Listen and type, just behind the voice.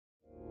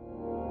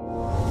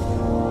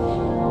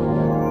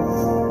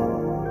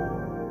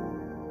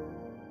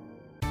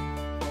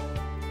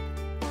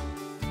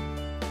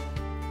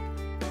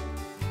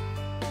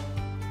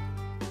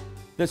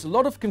There's a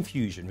lot of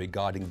confusion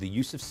regarding the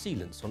use of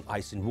sealants on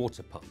Aisin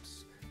water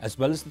pumps, as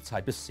well as the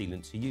type of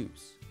sealant to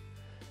use.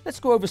 Let's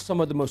go over some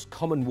of the most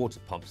common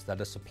water pumps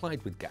that are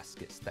supplied with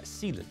gaskets that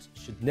sealant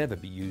should never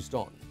be used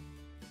on.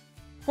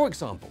 For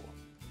example,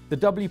 the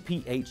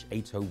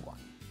WPH801,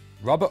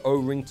 rubber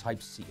O-ring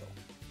type seal.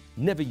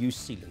 Never use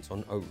sealant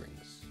on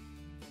O-rings.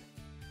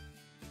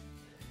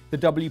 The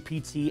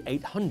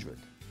WPT800,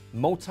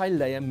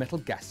 multi-layer metal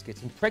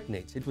gasket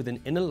impregnated with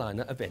an inner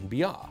liner of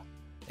NBR.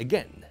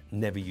 Again,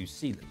 never use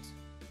sealant.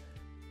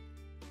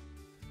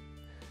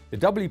 The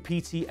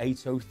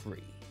WPT803.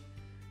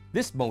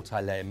 This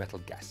multi-layer metal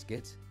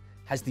gasket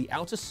has the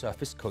outer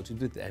surface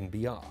coated with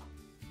NBR.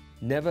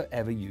 Never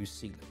ever use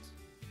sealant.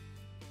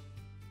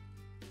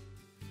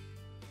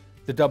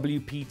 The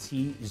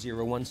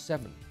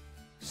WPT017,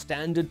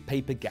 standard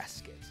paper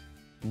gasket.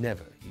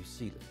 Never use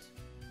sealant.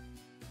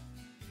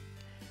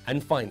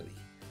 And finally,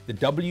 the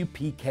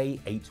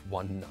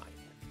WPK819,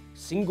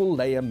 single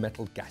layer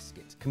metal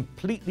gasket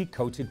completely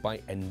coated by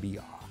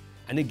NBR.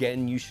 And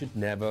again, you should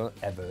never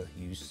ever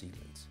use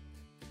sealant.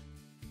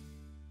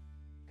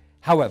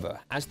 However,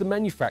 as the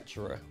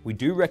manufacturer, we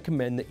do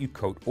recommend that you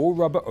coat all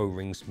rubber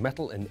O-rings,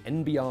 metal and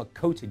NBR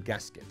coated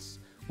gaskets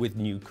with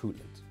new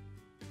coolant.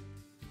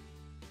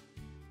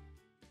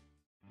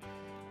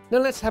 Now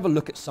let's have a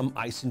look at some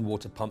Aisin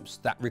water pumps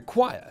that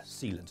require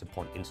sealant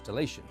upon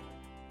installation.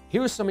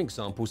 Here are some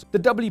examples. The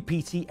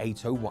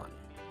WPT801,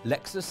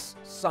 Lexus,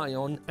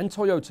 Scion and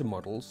Toyota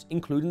models,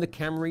 including the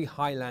Camry,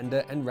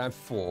 Highlander and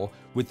RAV4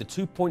 with the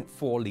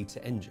 2.4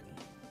 litre engine.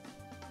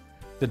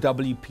 The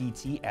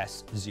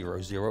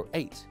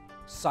WPTS008,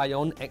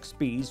 Scion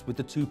XBs with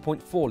the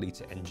 2.4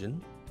 litre engine.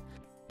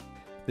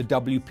 The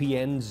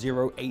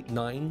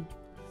WPN089,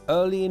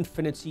 Early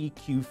Infinity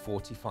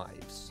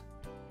Q45s.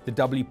 The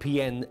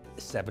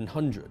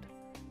WPN700,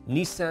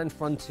 Nissan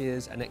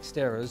Frontiers and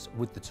Xteras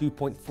with the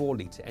 2.4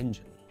 litre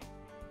engine.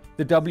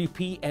 The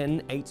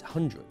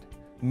WPN800,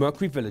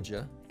 Mercury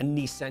Villager and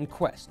Nissan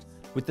Quest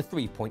with the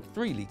 3.3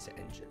 litre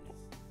engine.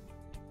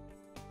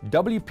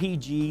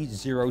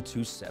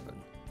 WPG027,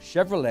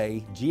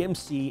 Chevrolet,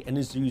 GMC and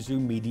Isuzu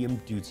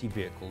medium-duty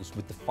vehicles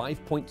with the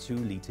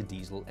 5.2 litre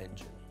diesel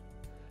engine.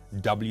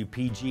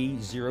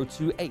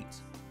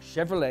 WPG028,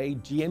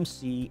 Chevrolet,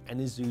 GMC and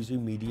Isuzu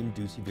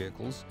medium-duty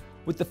vehicles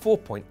with the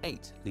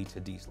 4.8 litre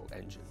diesel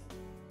engine.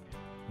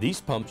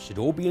 These pumps should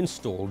all be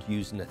installed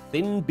using a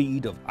thin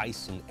bead of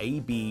Aisin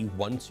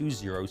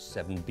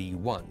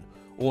AB1207B1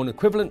 or an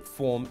equivalent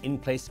form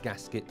in-place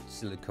gasket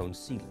silicone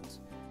sealant.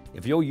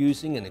 If you're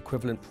using an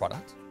equivalent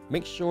product,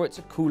 make sure it's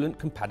a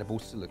coolant-compatible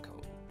silicone.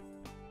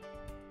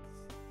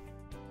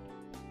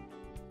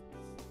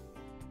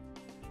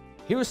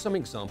 Here are some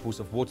examples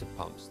of water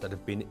pumps that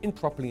have been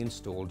improperly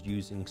installed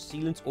using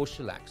sealant or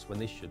shellacs when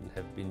they shouldn't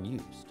have been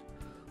used.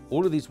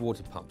 All of these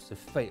water pumps have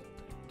failed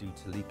due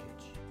to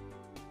leakage.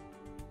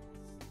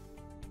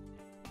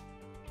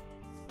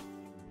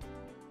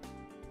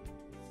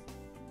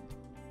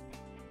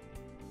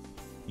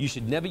 You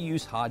should never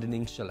use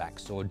hardening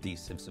shellacs or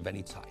adhesives of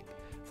any type.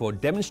 For a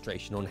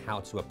demonstration on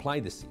how to apply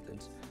the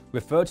sealant,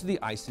 refer to the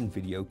Aisin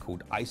video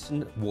called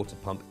Aisin Water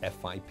Pump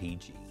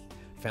FIPG,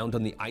 found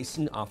on the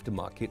Aisin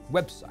Aftermarket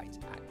website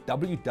at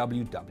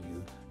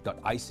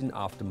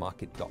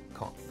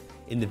www.aisinaftermarket.com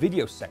in the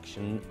video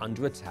section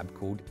under a tab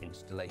called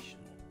Installation.